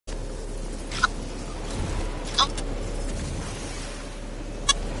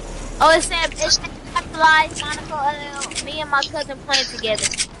Oh, it's capitalized, Monica. Me and my cousin playing together.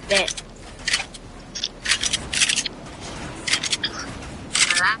 Bet.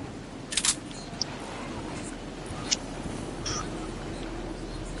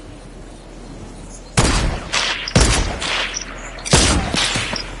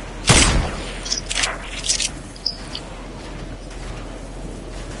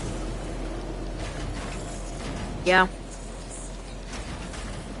 Yeah.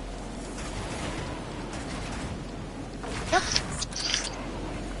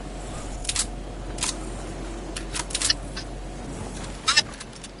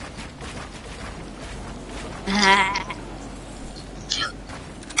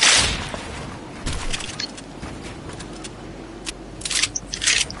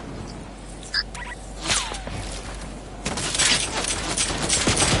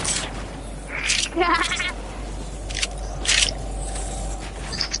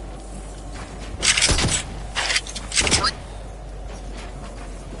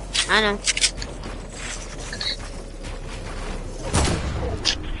 I know.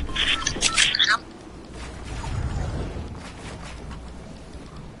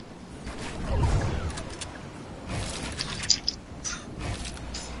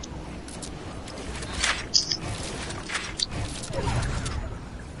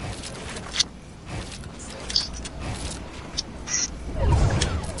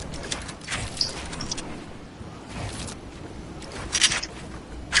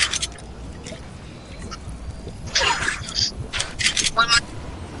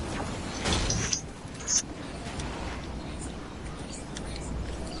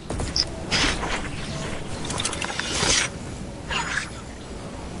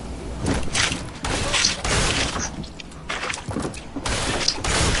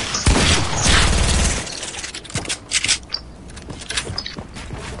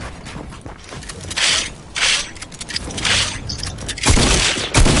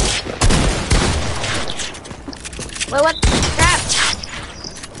 Wait, what? Crap!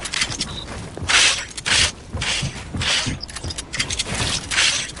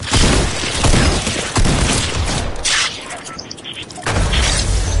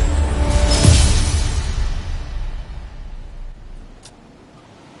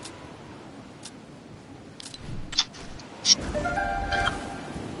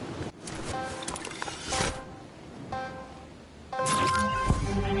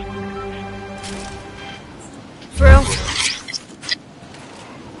 For real?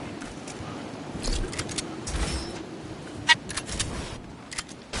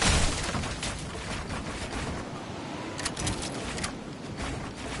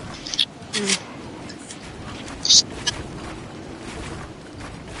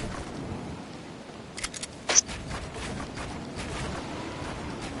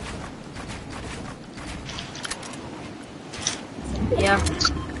 Yeah.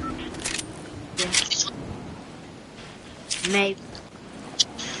 Yeah. Maybe.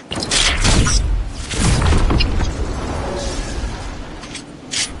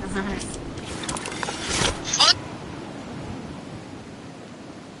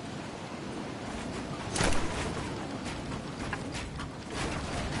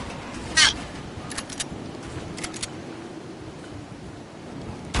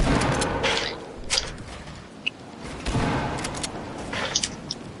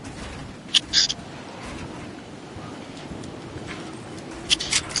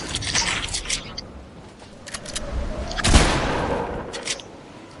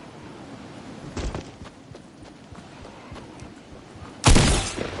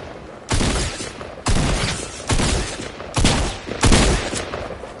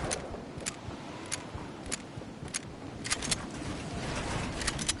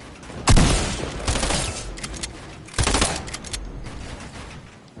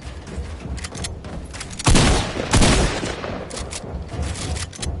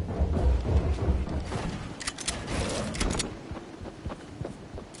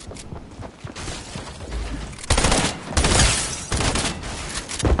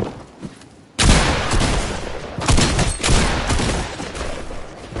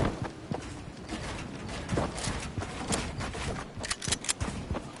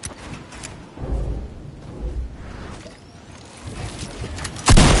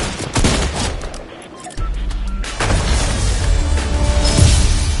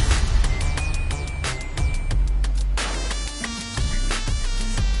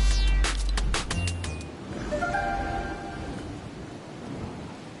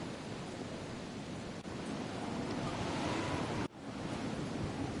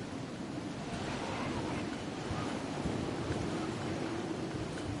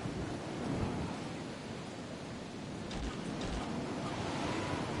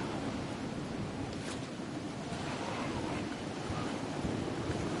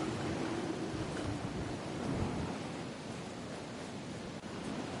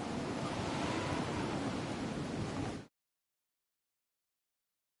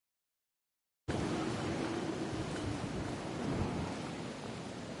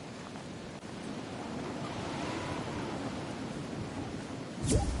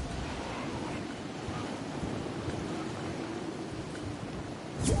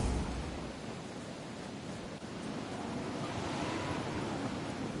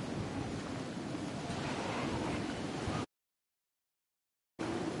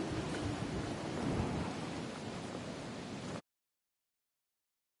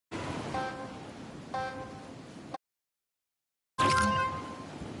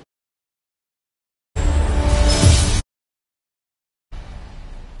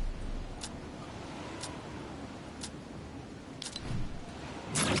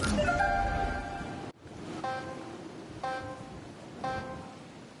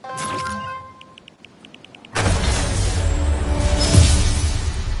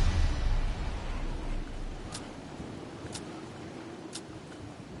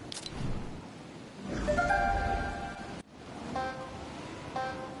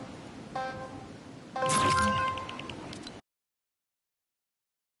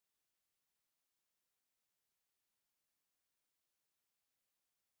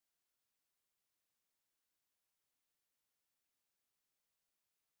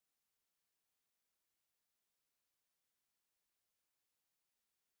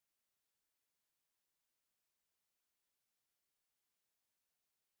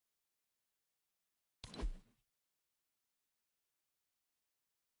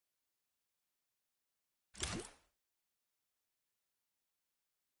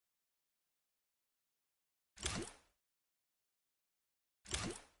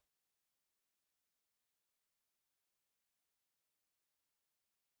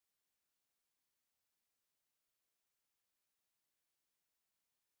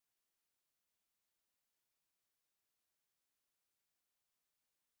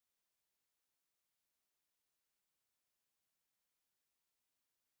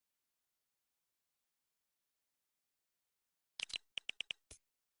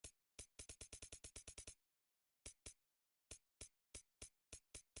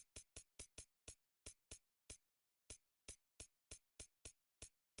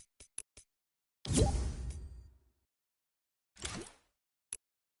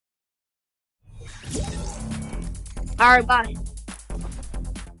 Alright, bye.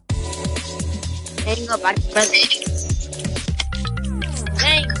 Hang up, I brother.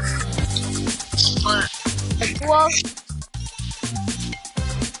 Dang. Well,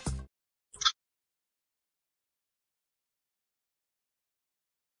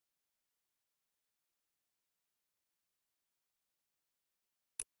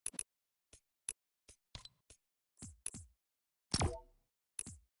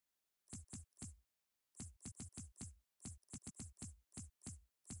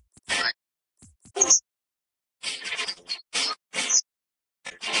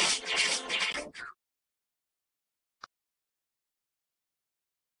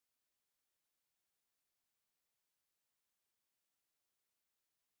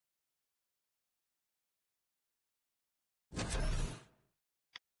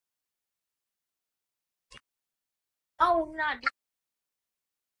 oh, not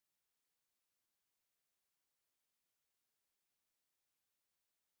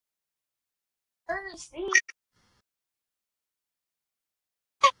Ernestine.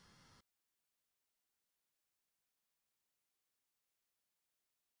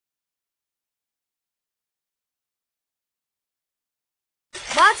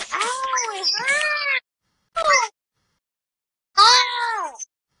 Watch out, it hurts. Oh.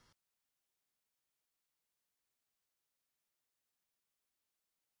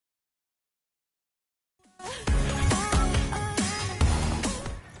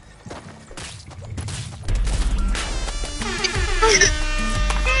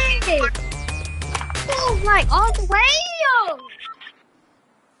 Hey. Oh, like all the way.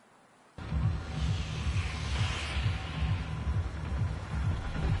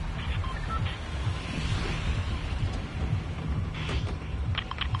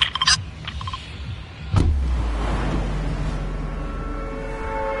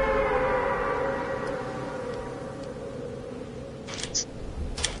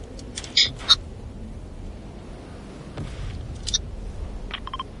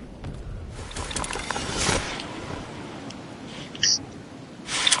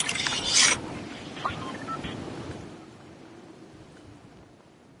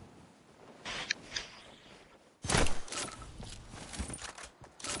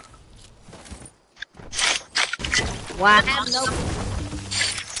 Wow, I have no.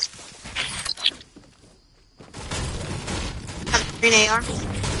 Green AR.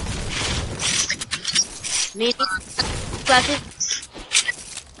 Mini. Classic.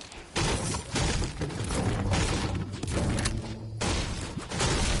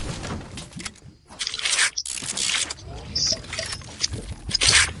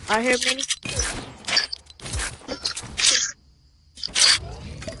 I hear mini.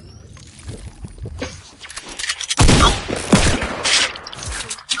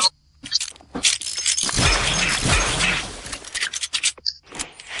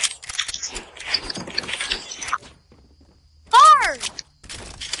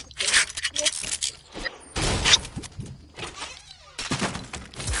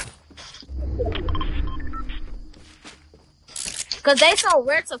 Cause they know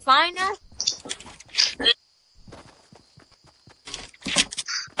where to find us.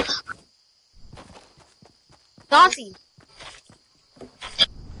 Saucy.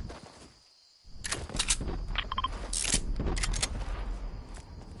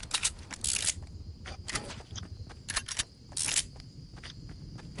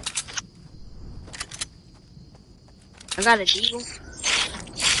 I got a deagle.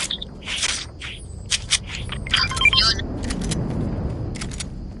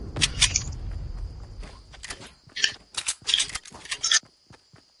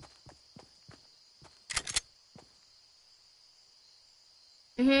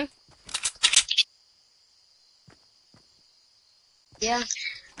 Mhm. Yeah.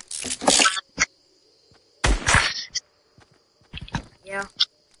 Yeah.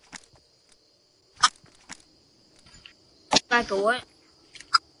 Like a what?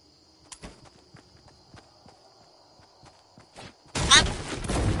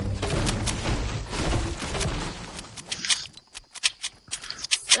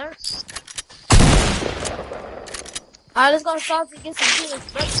 Sir. Alright, let's go to Saucy and get some kills,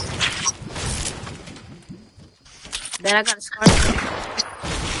 bro. Then I got a scar.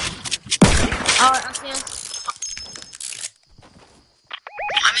 Alright, I see him.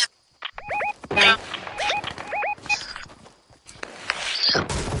 Bang.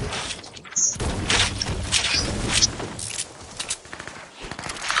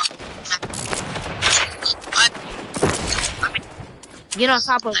 Get on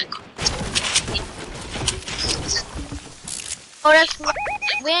top of it. Oh, that's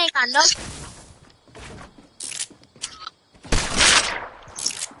we ain't got nothing.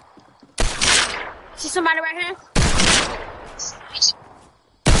 somebody right here.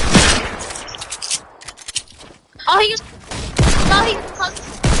 Oh, he's close.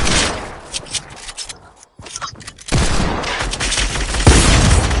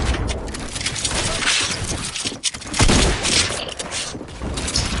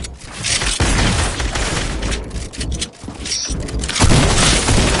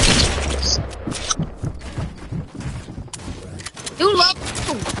 You love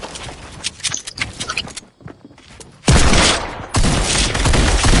him.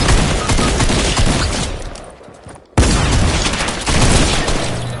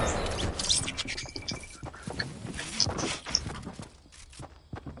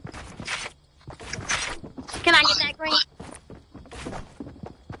 Can I get that green?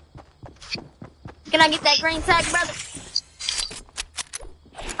 Can I get that green tag, brother?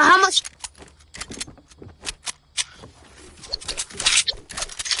 How much?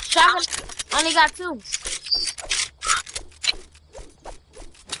 Shotgun only got 2.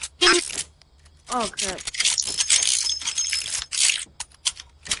 Give me. Oh, crap.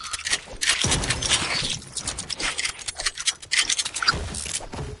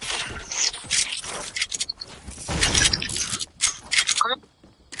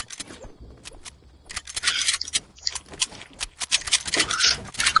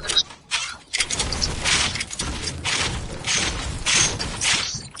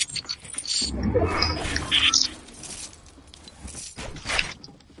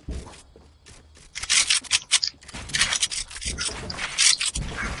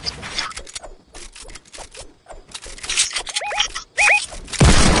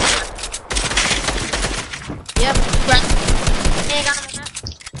 Yep, right. Hey, got him in that.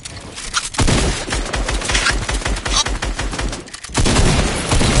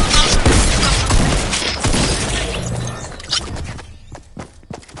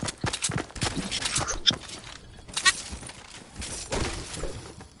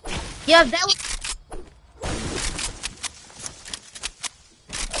 Yep, that was.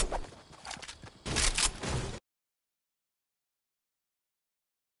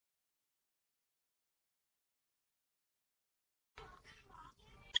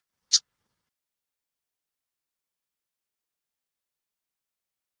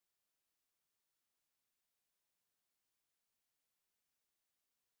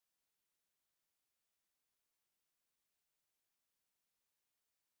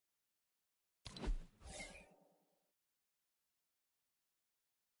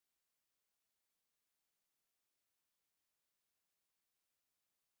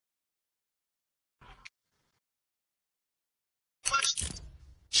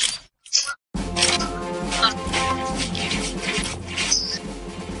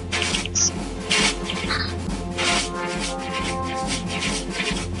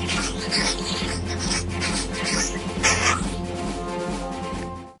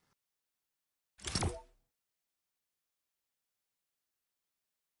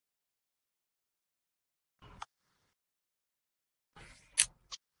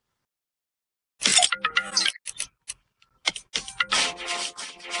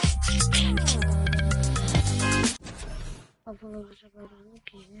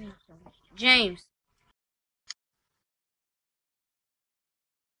 James.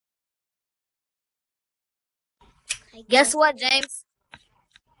 Guess what, James?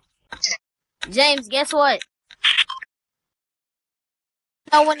 James, guess what?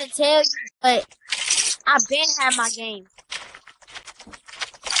 I want to tell you, but I've been had my game.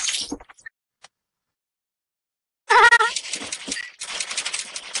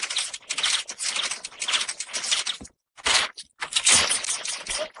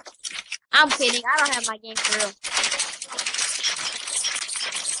 I'm kidding. I don't have my game for real.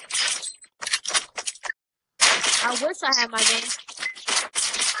 I wish I had my game.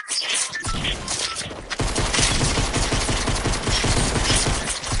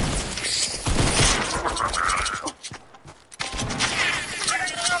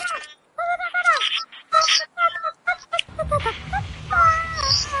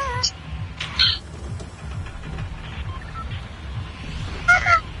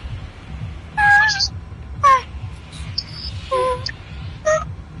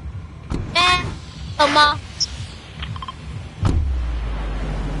 Come on.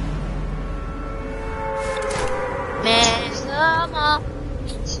 Man, come on.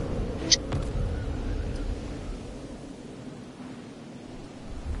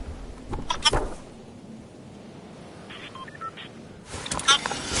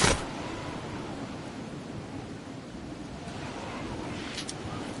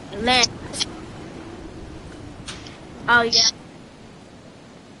 Man. Oh, yeah.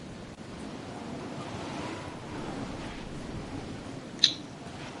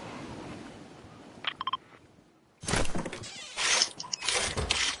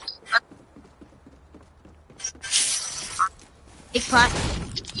 Big pot.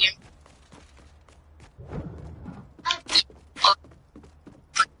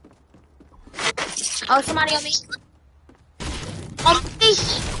 Oh, somebody on me. On me.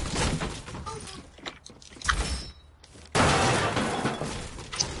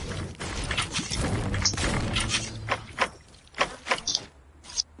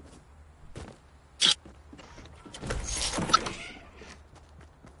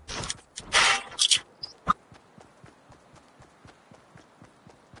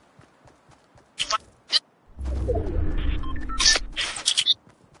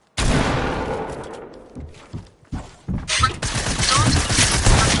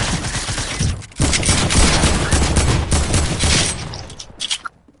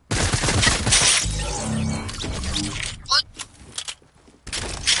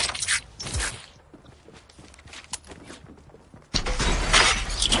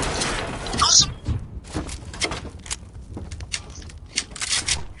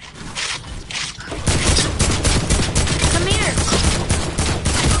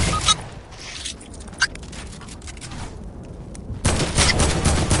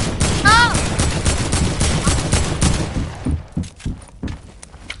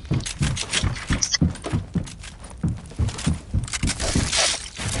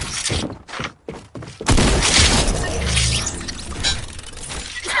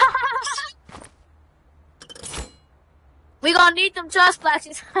 We gonna need them trust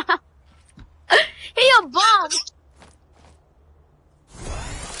splashes. He a bum.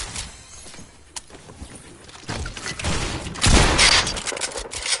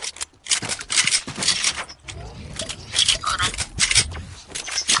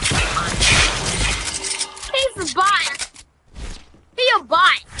 He's a bot. He a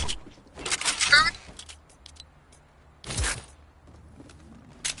bot.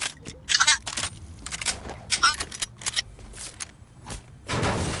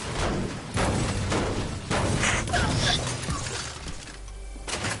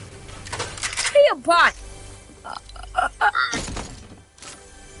 Bot.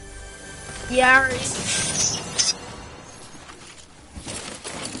 Yeah, already.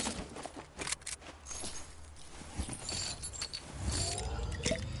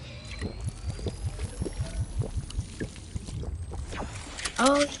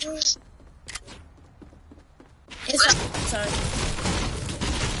 Oh, yeah. It's sorry.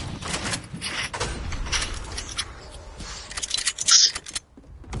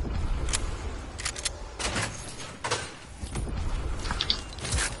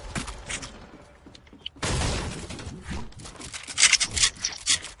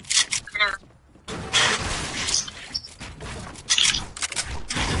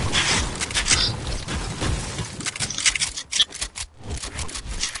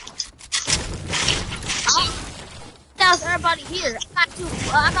 Everybody here. I got two.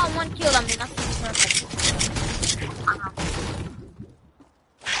 I got one kill. I mean, that's perfect.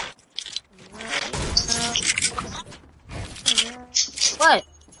 What?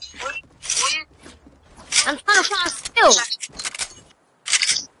 I'm trying to find skill.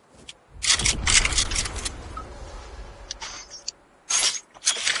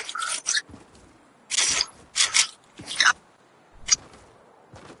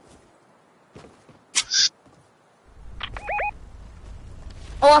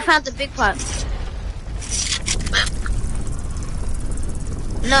 Oh, I found the big pot.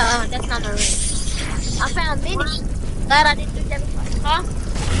 No, that's not my ring. I found mini. Glad I didn't do that before. Huh?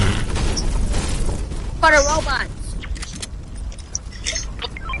 For the robots.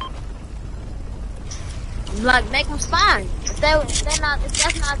 Like, make them spawn. If that's not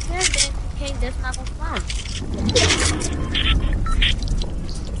good, then that's not gonna spawn.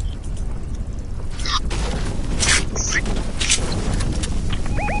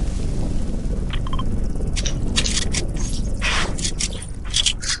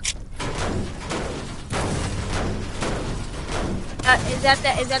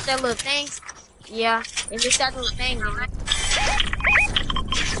 Is that that little thing? Yeah. Is it that little thing?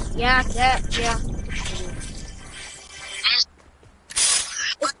 Yeah, yeah.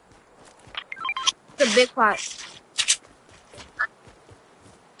 It's a big pot.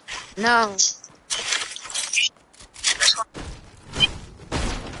 No.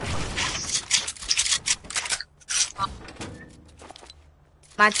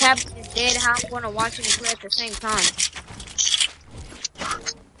 My tablet is dead. How I'm gonna watch it and play at the same time?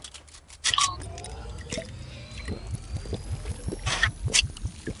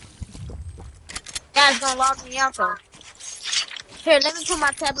 Guys, don't log me out though. Here, let me put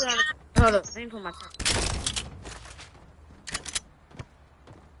my tablet on the. Hold up, let me put my tablet.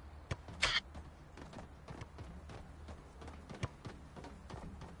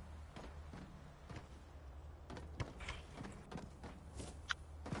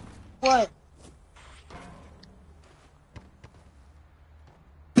 What?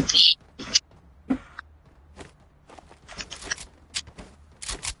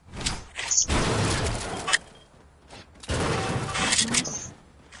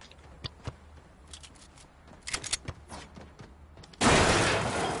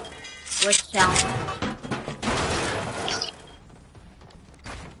 Which challenge?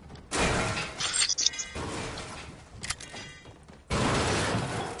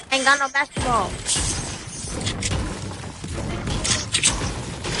 Ain't got no basketball.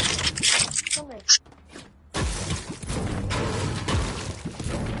 Come here.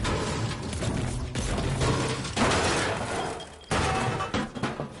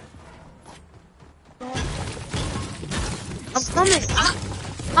 I'm coming.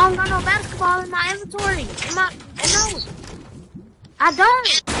 I don't got no basketball in my inventory. No. I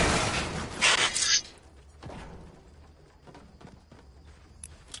don't.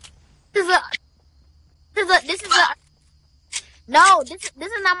 No, this is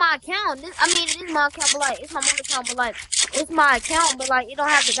not my account. This is my account, but like, it's my mom account, but like, it's my account, but like, it don't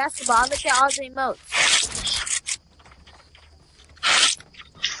have the basketball. I looked at all the emotes.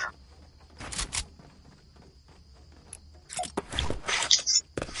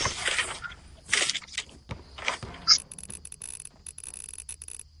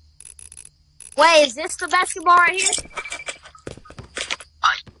 Wait, is this the basketball right here?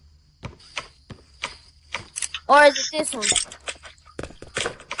 Or is it this one?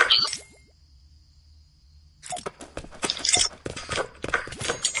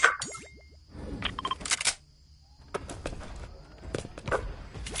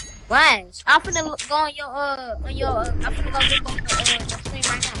 Flash. I'm finna go on I'm finna go look on the screen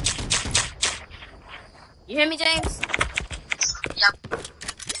right now. You hear me, James? Yep.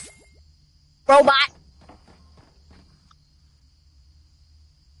 Robot.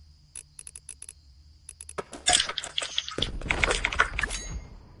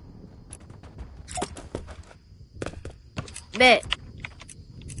 Bet.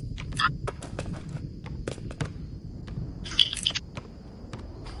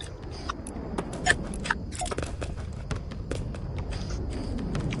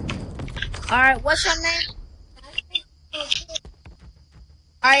 Alright, what's your name?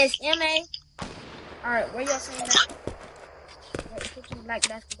 Alright, it's M.A. Alright, where y'all saying that? Wait, black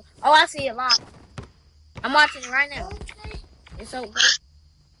basketball. Oh, I see it live. I'm watching it right now. It's so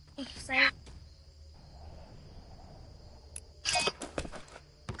good. Same.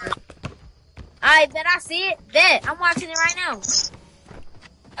 Alright, bet I see it. Bet. I'm watching it right now.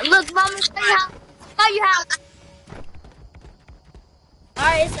 Look, mama, show you how.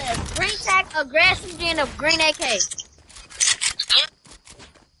 Alright, it says green tag, aggressive gen of green AK.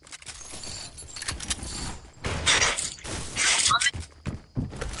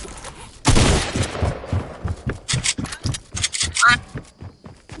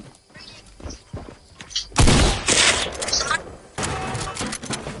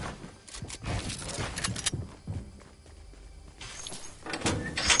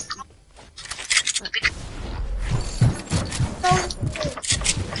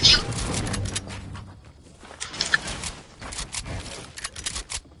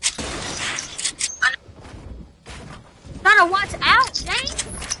 Trying to watch out, James.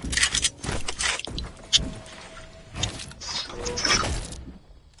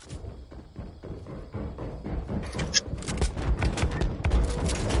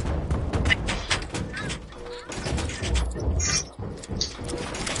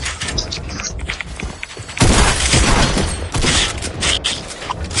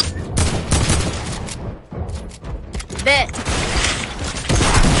 Bet.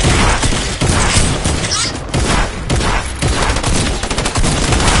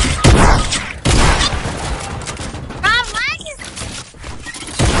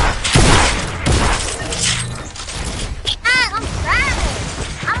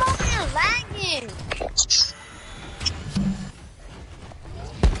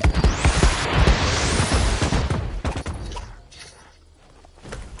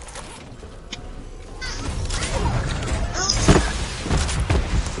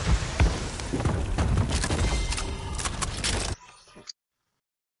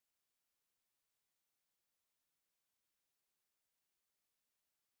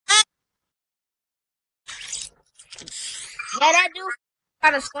 Yeah, that dude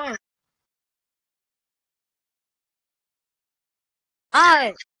got a storm.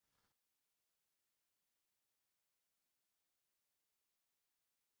 Alright.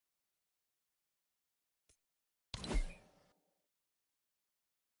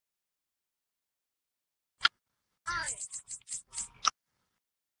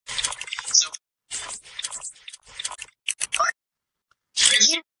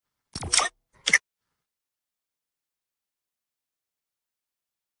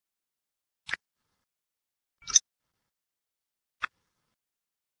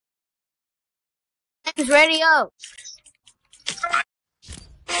 He's ready up.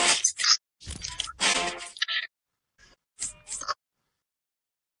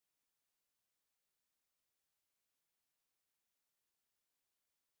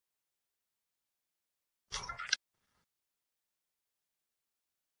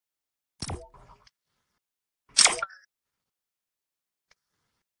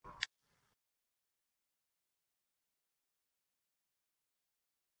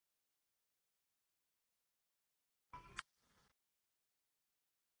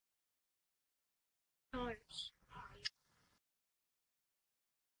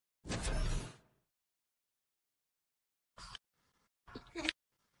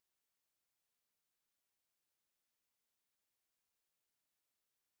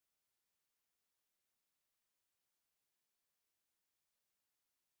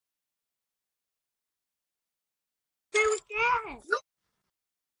 Where's that?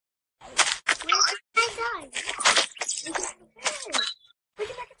 Where's that guy? Look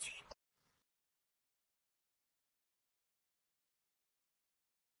at that.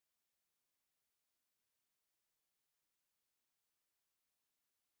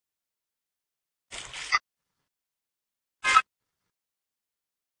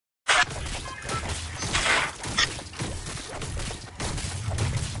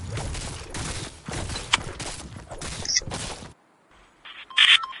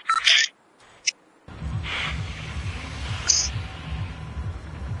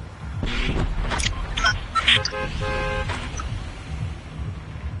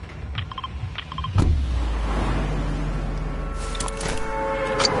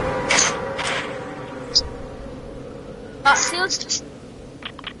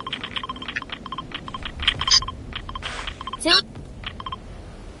 Tilt.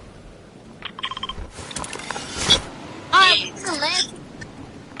 Alright, we can land.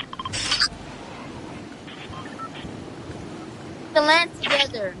 We can land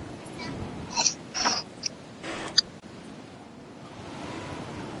together.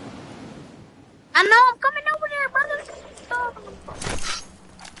 I know, I'm coming over there, brother.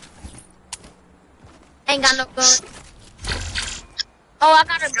 Ain't got no gun. Oh, I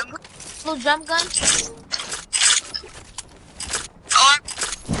got a blue jump gun.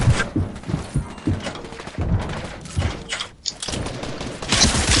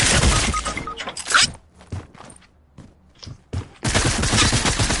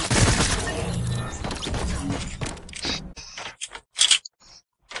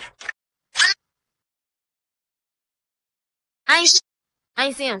 I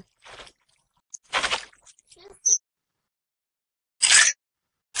ain't see him.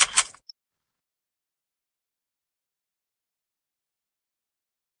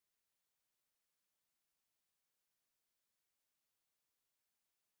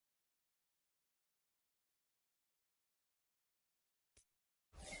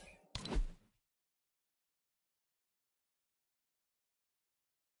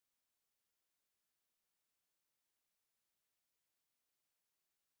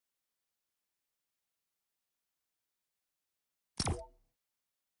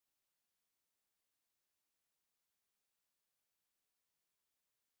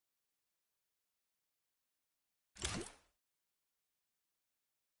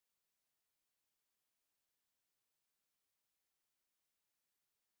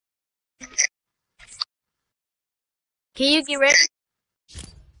 Can you get ready?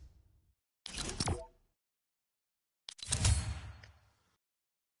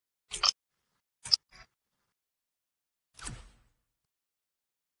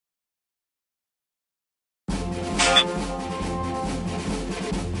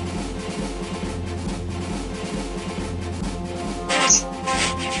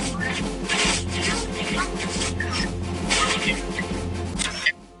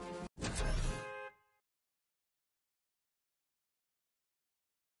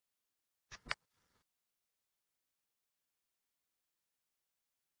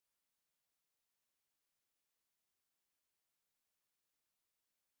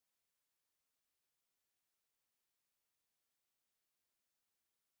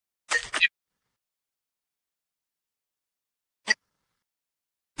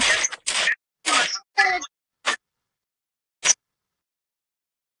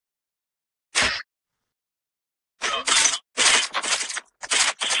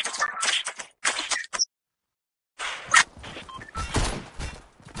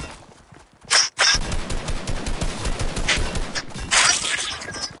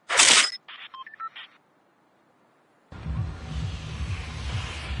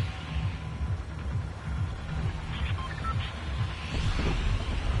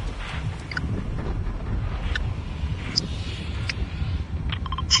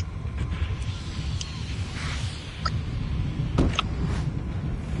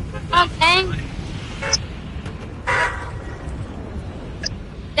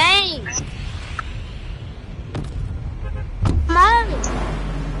 me. Come on.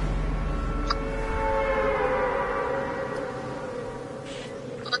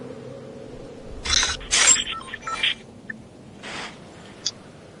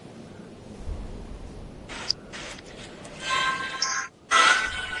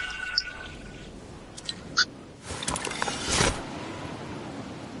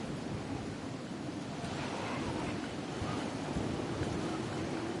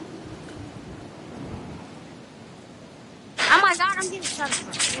 Oh my god, I'm getting shot at.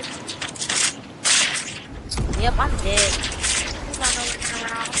 Yep, I'm dead. I know what's going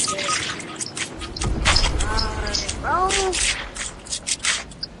on. I'm dead. Bro.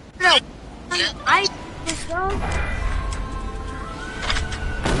 No. I just go.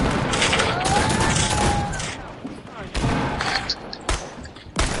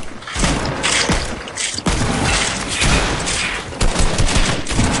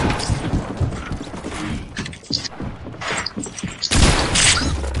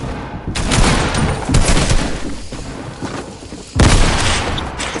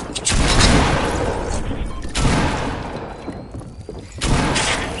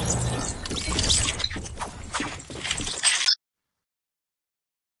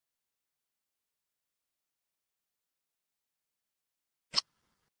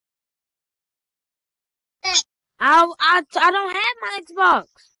 I don't have my Xbox.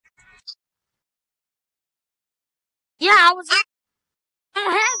 Yeah, I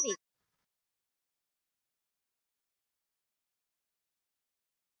don't have it.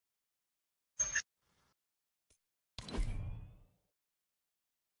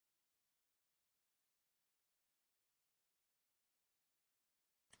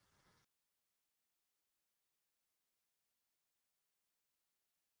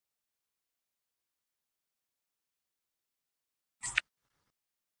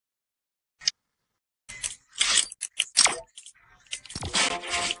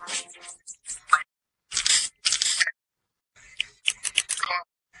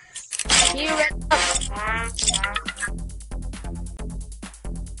 You ready?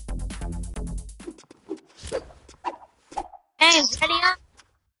 James, ready up?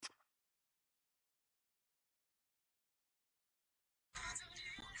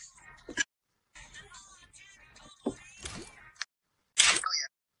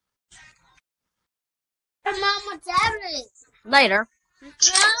 Mama tablet. Later. No,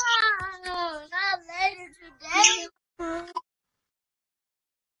 not later today.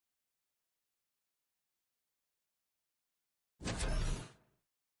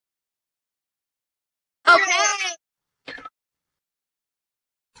 Okay.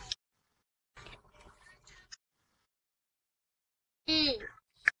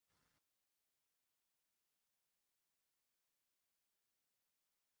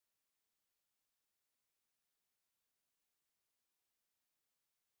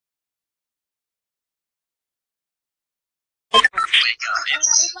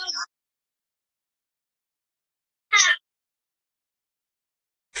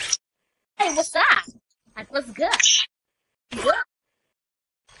 Hey, what's that? Like, what's good? Good.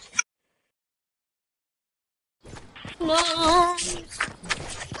 No.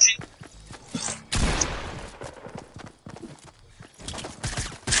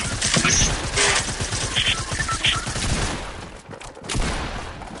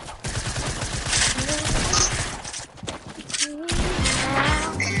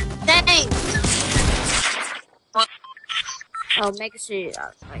 Thanks. Oh, make sure.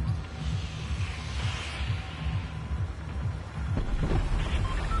 Like,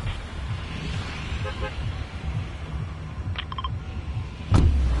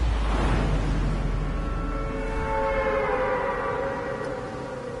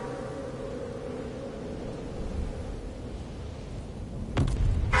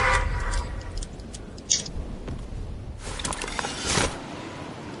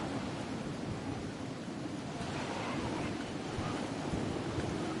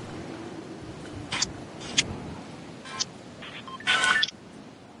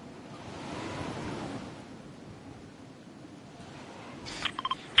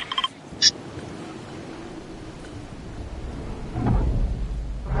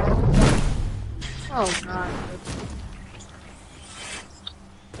 oh god.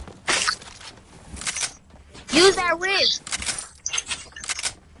 Use that wrist.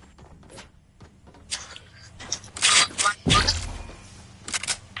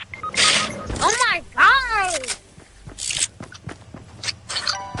 Oh my god.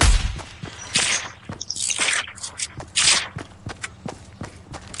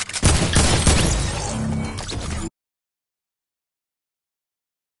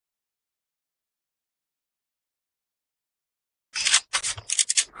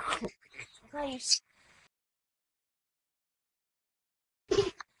 place.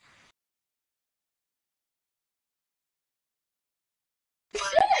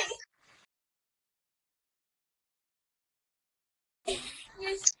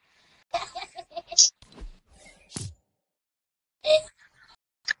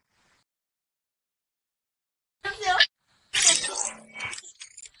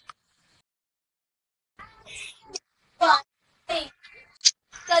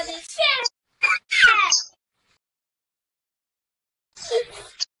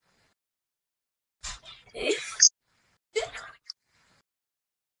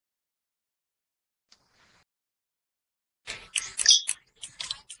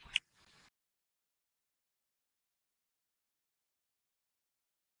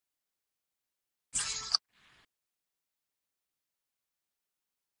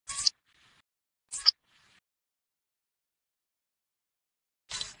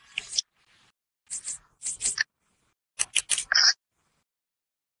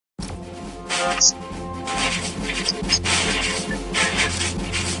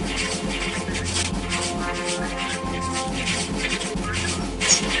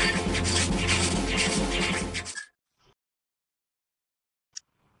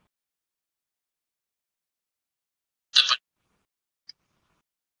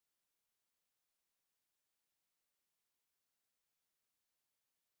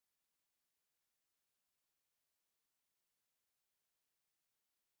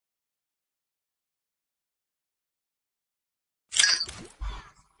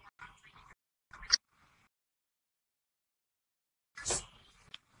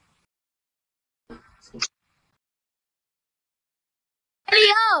 Hurry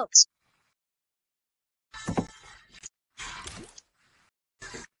up!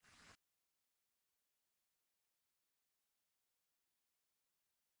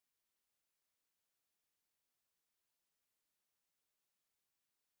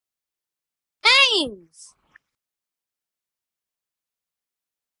 James!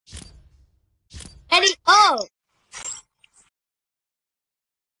 Hurry up!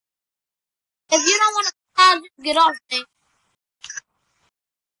 If you don't want to play, just get off, James.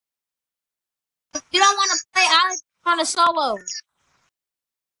 If you don't want to play, I'll run a solo.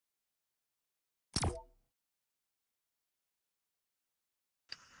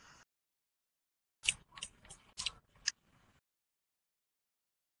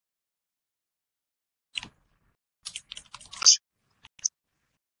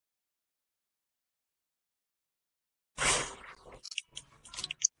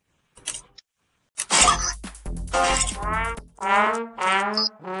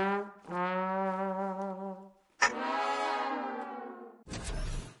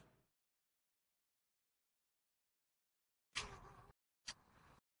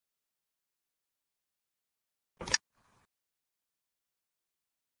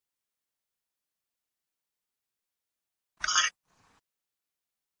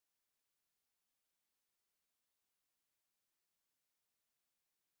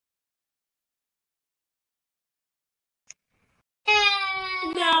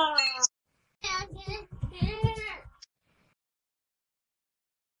 No.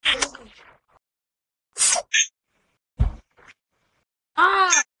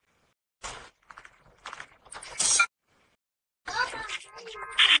 Ah!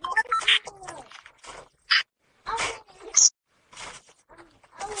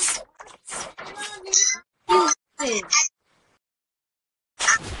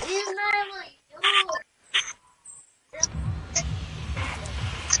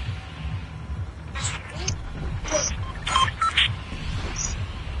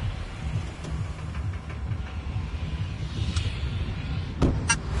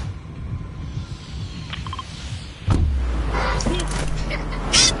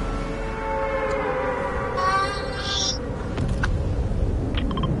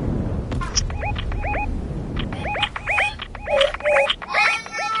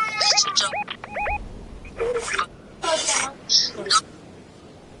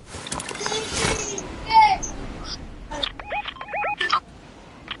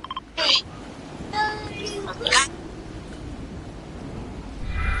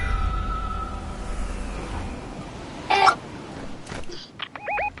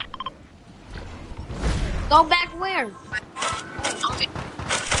 Go back where?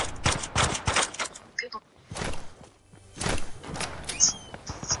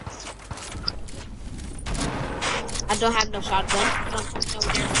 I don't have no shotgun.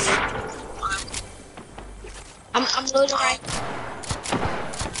 I'm loading right.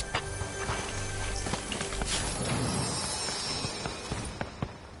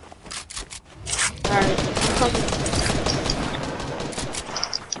 I'm coming.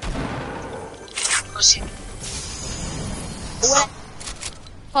 Pushing. What?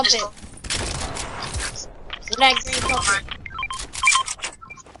 Pump it. With that green pump it.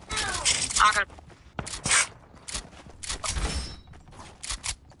 I got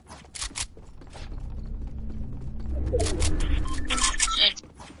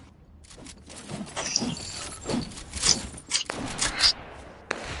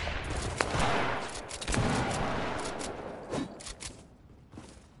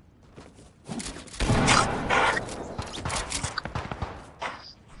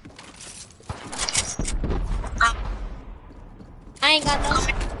I ain't got no.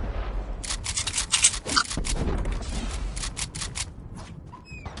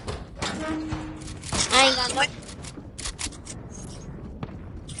 I ain't got no.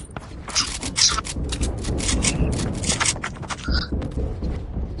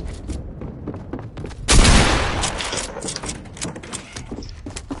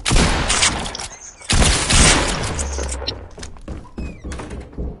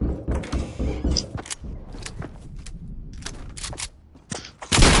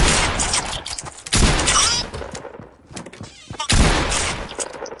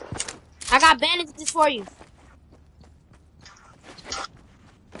 I got bandages for you.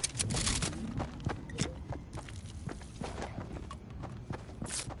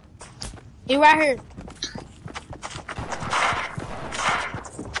 He right here.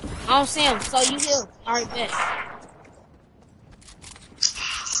 I don't see him, so you heal. Alright, bet.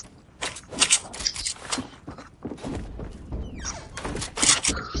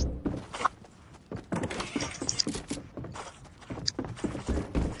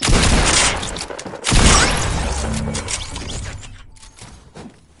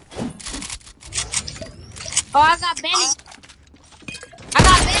 Oh, I got bandages. I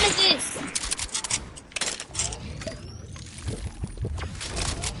got bandages.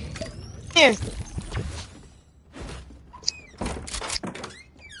 Here.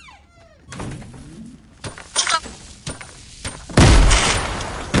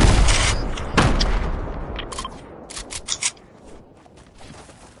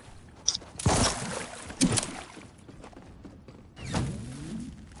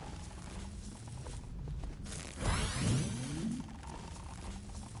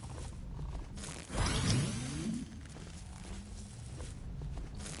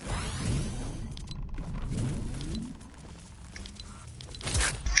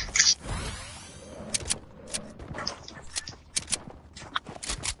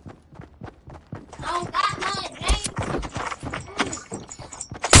 Oh, got my James.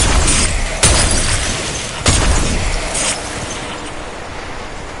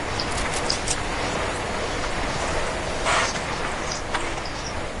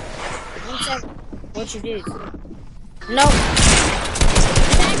 One second. What you did? No.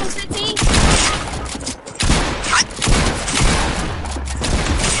 Tango 15.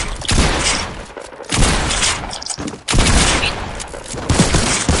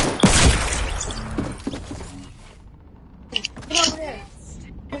 Get over there.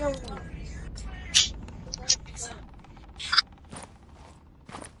 Get over there.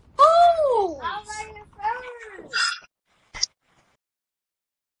 Oh! How about your first?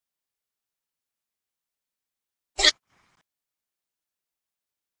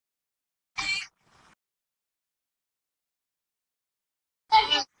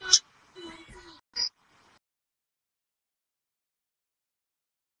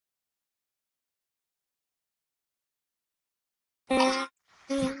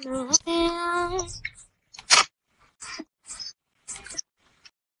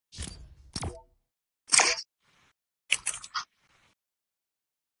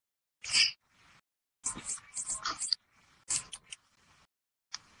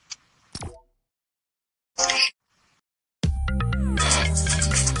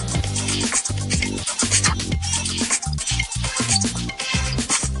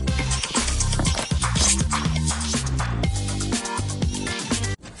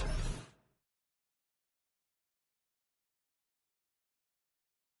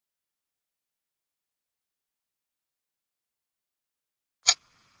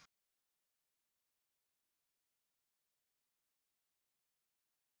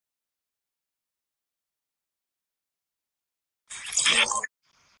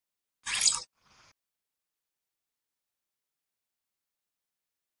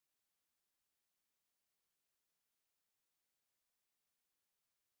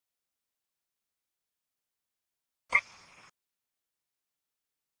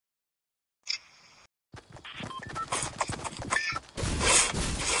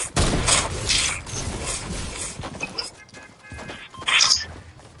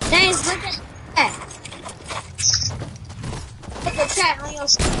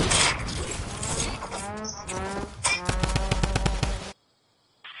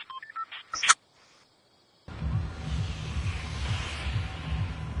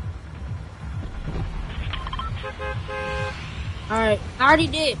 Alright, I already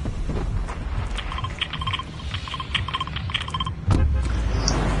did.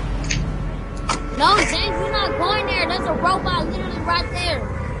 No, James, you're not going there. There's a robot literally right there.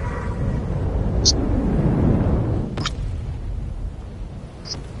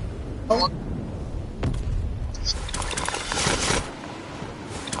 Oh.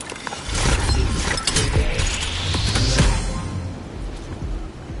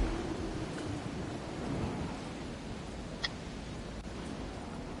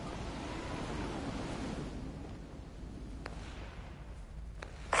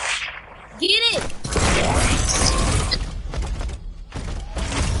 Get it!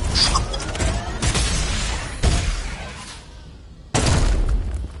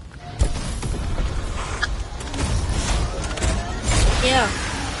 Yeah.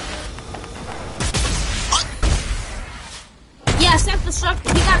 Yeah, self-destruct.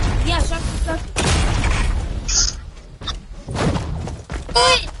 You got, yeah, self-destruct. Do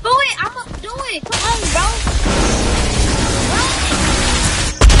it! Do it! I'ma do it! Come on, bro!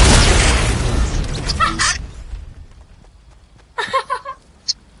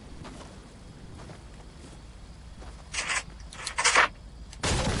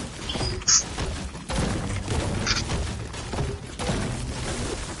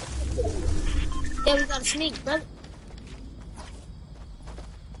 Yeah, we gotta sneak, brother.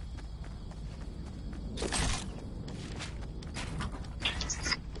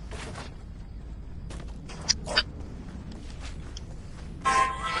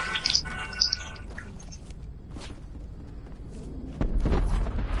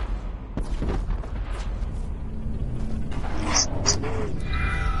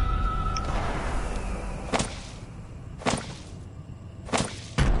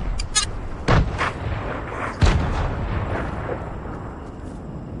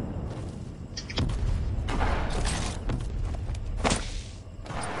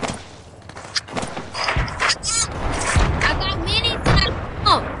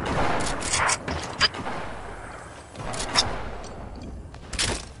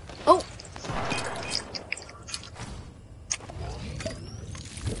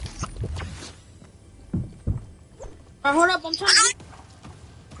 Alright, hold up, I'm trying to get...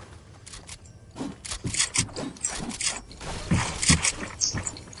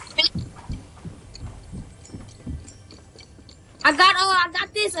 I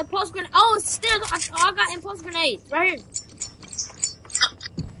got this, a post grenade. Oh, it's still, I got impulse grenades, right here.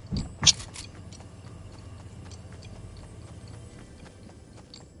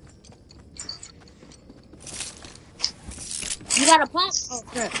 You got a pump? Oh,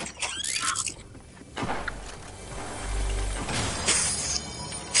 crap.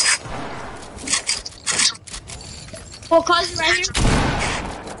 Full cousin right here.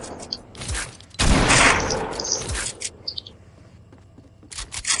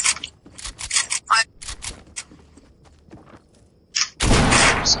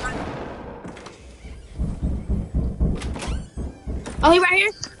 Oh, he right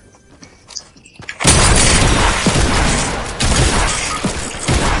here?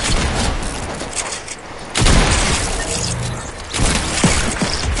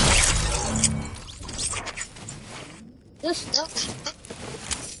 This stuff.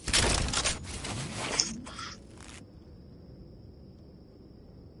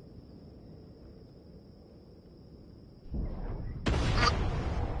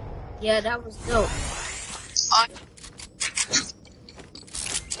 Yeah, that was dope.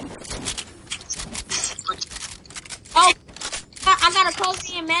 Oh, I got a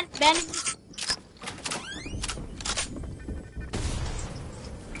cozy and bandage.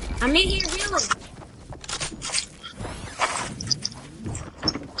 I'm in here healing.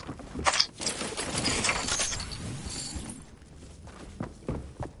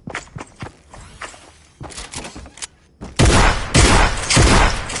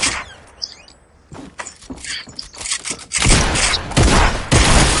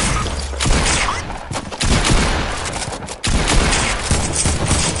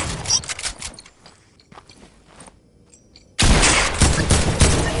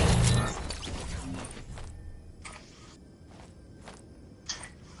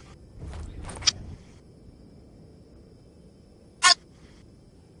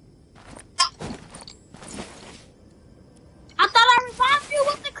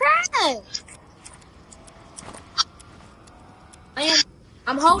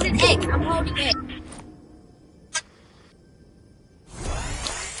 I'm holding X. I'm holding X.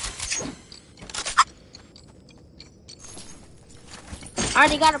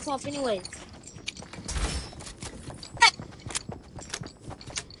 already got a pump anyways.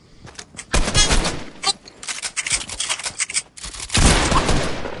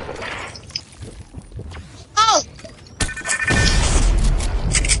 Oh!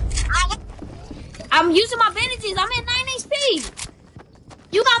 I'm using my bandages. I'm at 9 HP.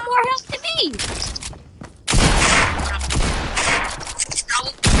 You got more health than me.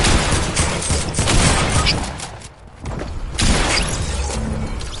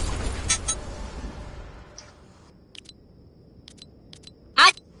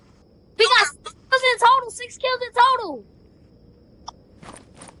 We got 6 kills in total. 6 kills in total.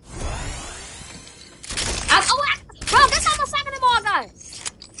 Bro, that's how much second them all got.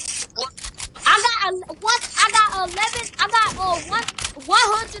 I got 11. I got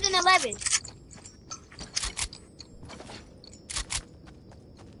 111.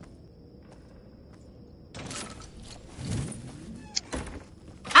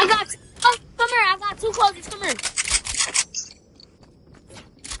 I got. Oh, come here. I got 2 closers. Come here.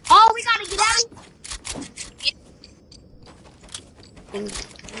 Oh, we gotta get out.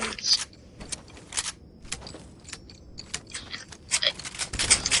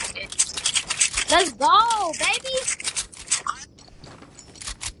 Let's go, baby.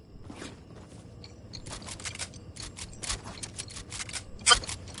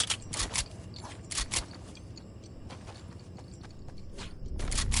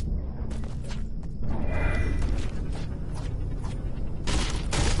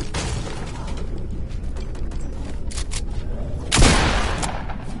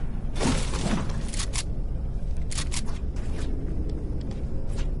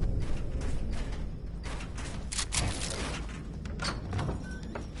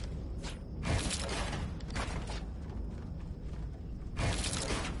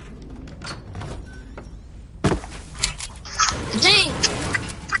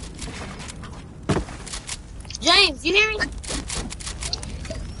 James, you hear me?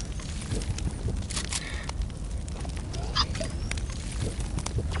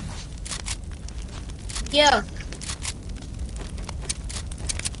 Yeah.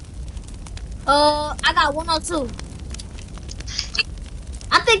 I got 102.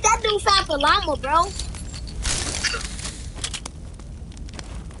 I think that dude found the llama, bro.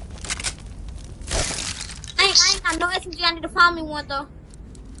 I ain't got no SMG. I need to find me one though.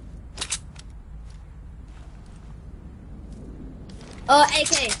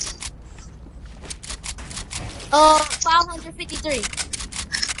 AK. 553.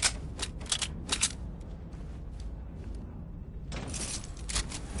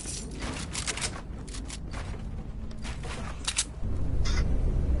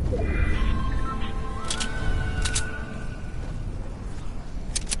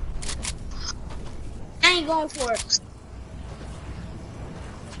 I ain't going for it.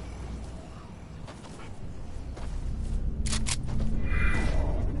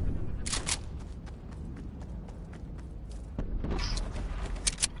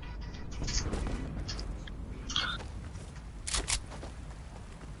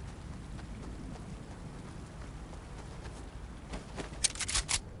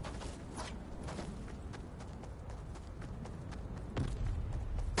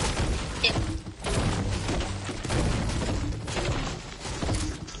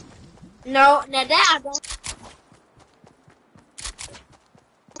 No, now that I don't.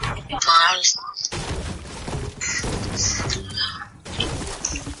 Nice.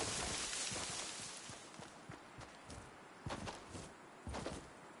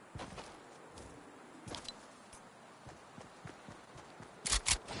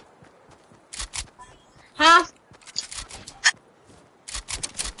 Huh?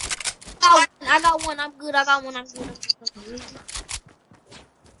 I got one. I'm good. I got one. I'm good.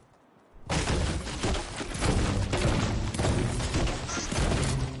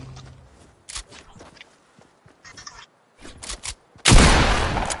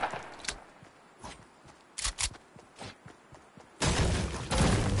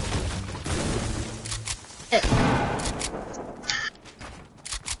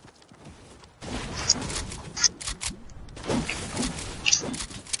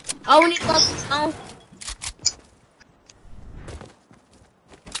 Oh, we need to go.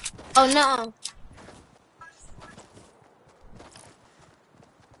 Oh no.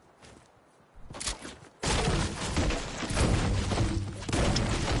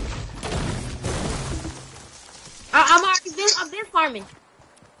 I've been farming.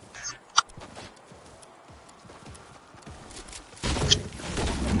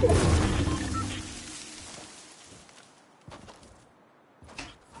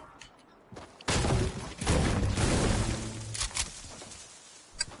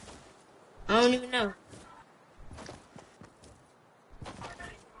 I don't even know.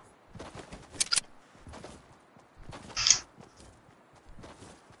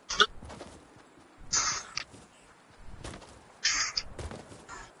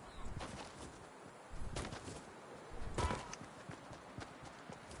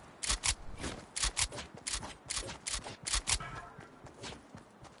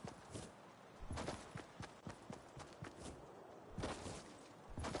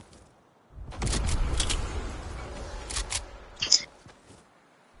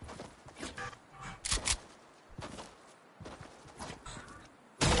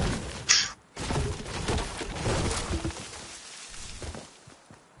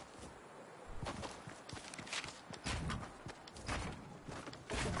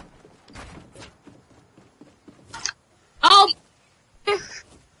 Oh,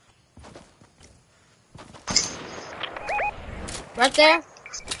 right there.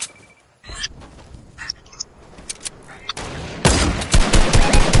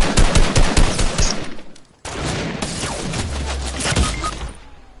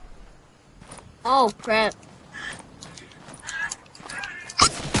 Oh crap.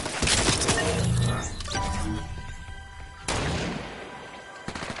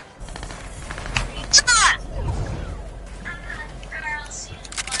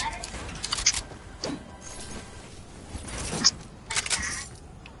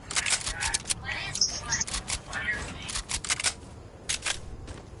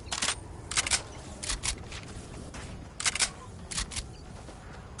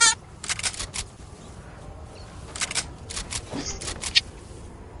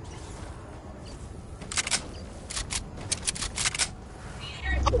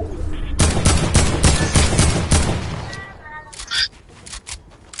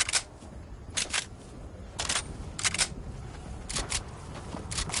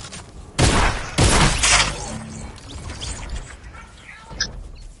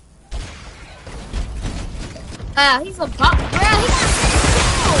 He's a bot. Bro, he got 10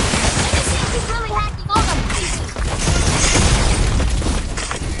 kills. Let me see if he's really hacking on the PC.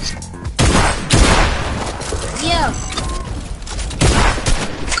 Yeah.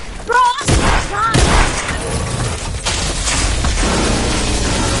 Bro, I'm trying.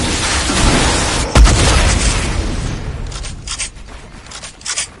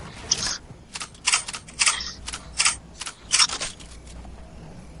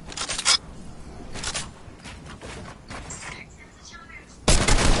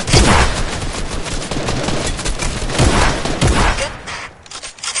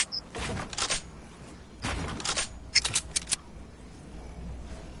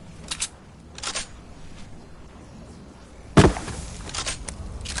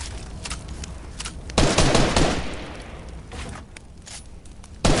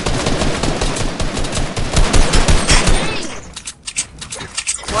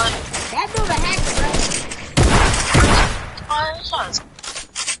 That dude a hacker, bro.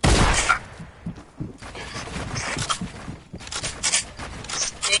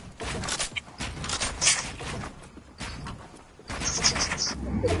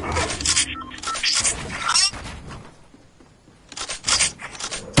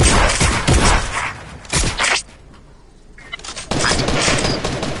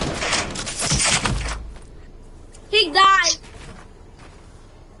 He died.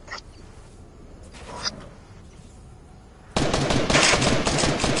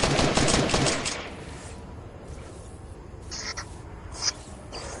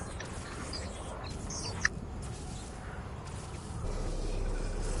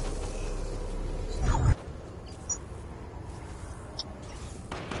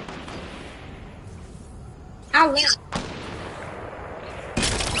 I win.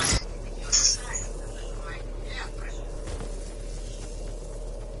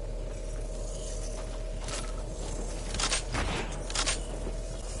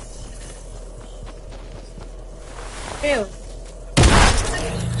 Ew.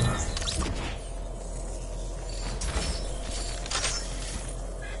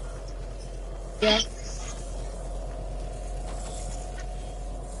 Yeah.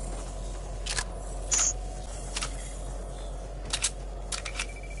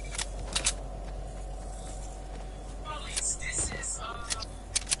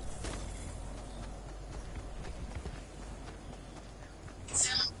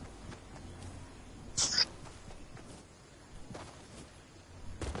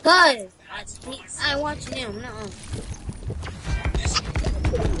 Cause I ain't watching him. No.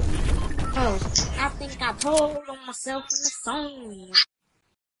 Oh, I think I told on myself in the song.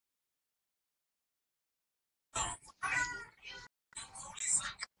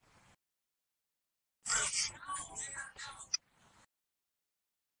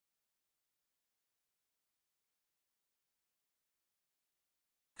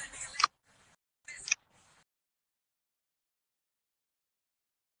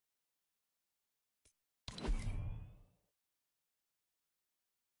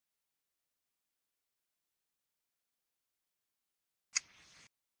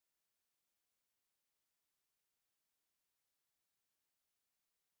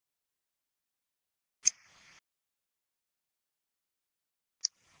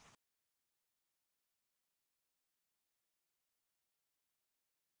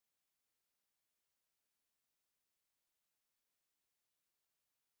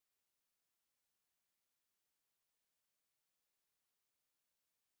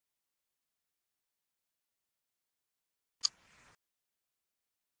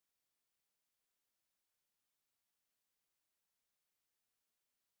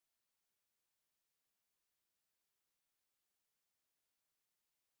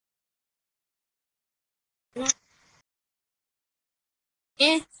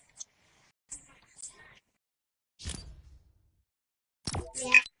 Eh?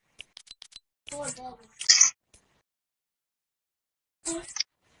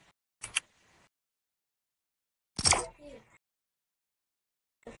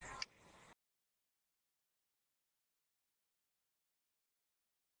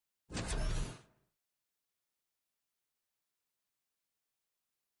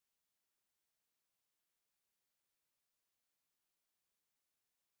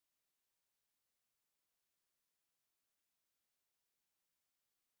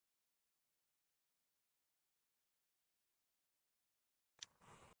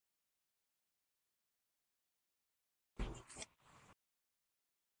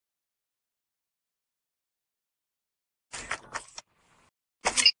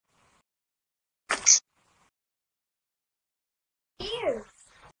 Here.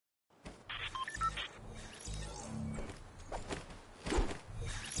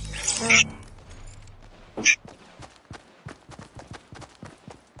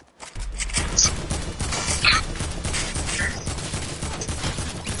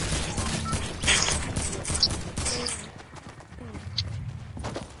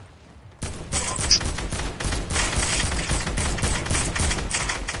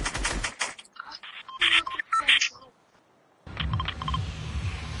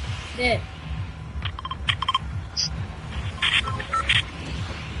 Dead.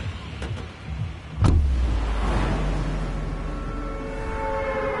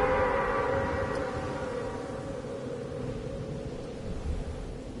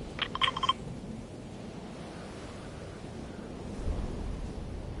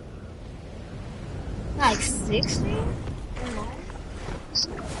 Like 60?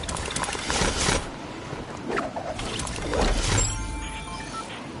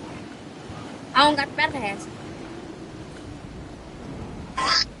 I don't got the battle pass.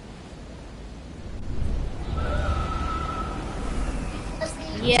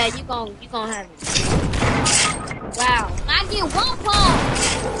 Yeah, you gon' have it. Wow. I get one ball.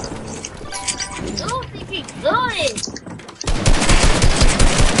 Dude think he good.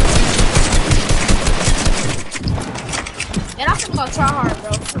 And I'm gonna go try hard,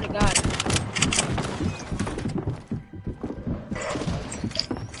 bro. Swear to God.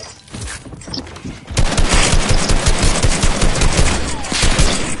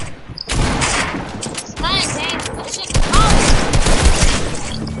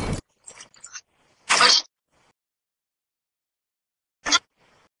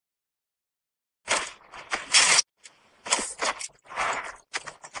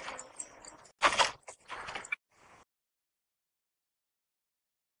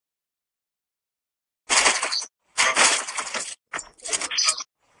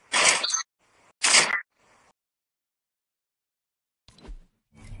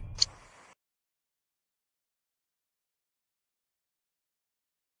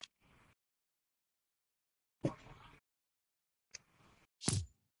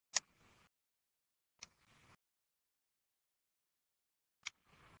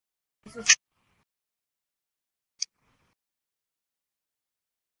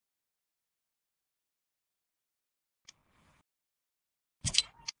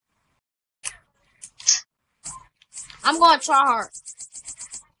 I'm gonna try hard.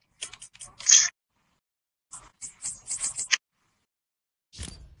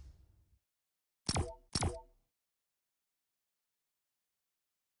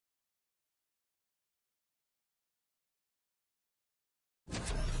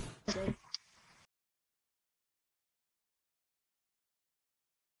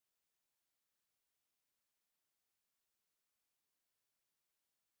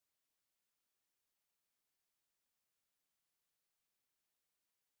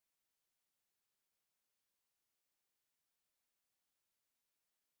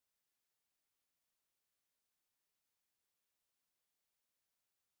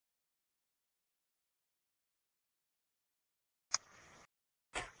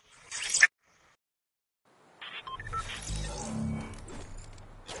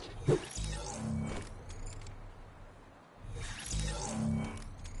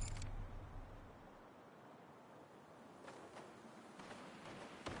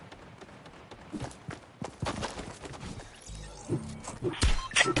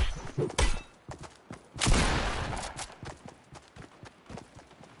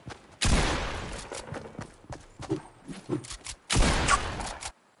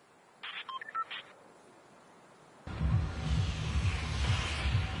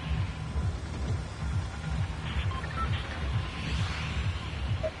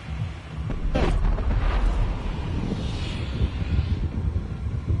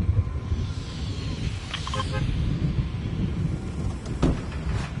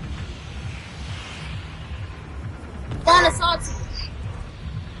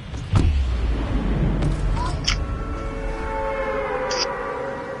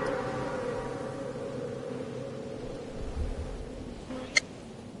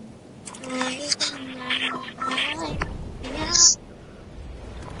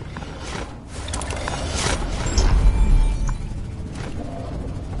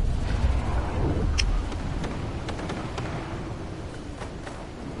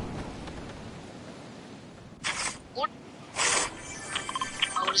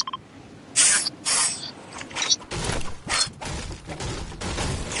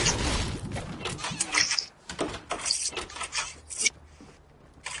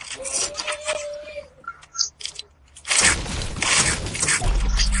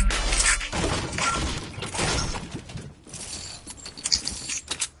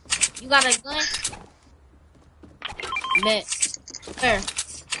 got a gun? Bet. Where?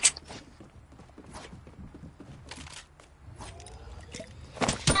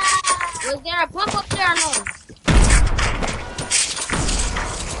 Was there a pump up there or no?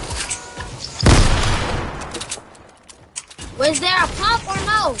 Was there a pump or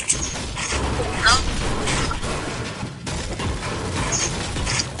no?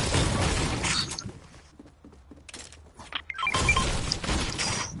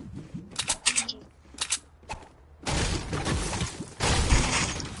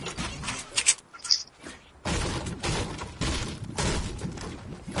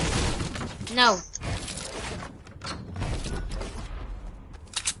 No.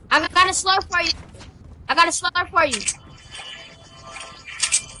 I got a slurp for you. I got a slurp for you.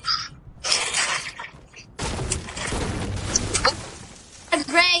 A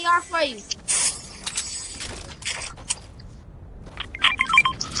gray AR for you.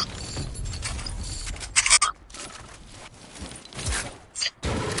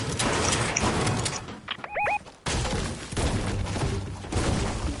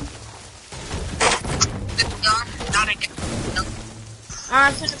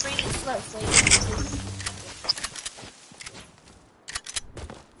 I'm gonna bring it slow for you.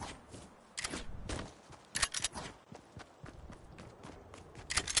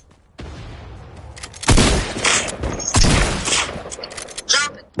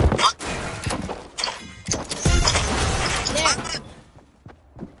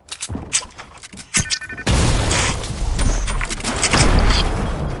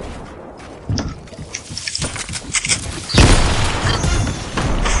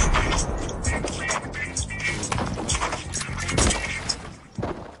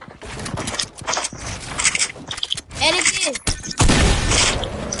 Edit this.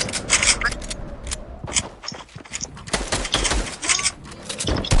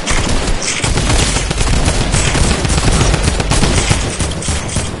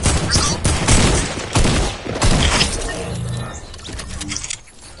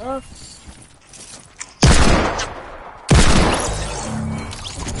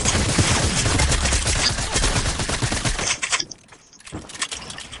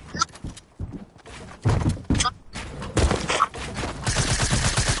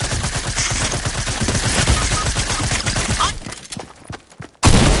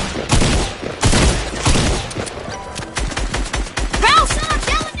 Bro, stop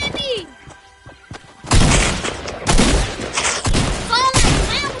yelling at me! So I'm like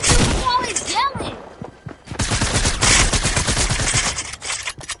playing with you, you always yelling.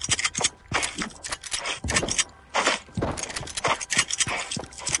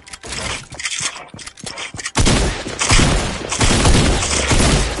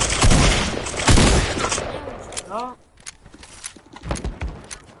 Oh.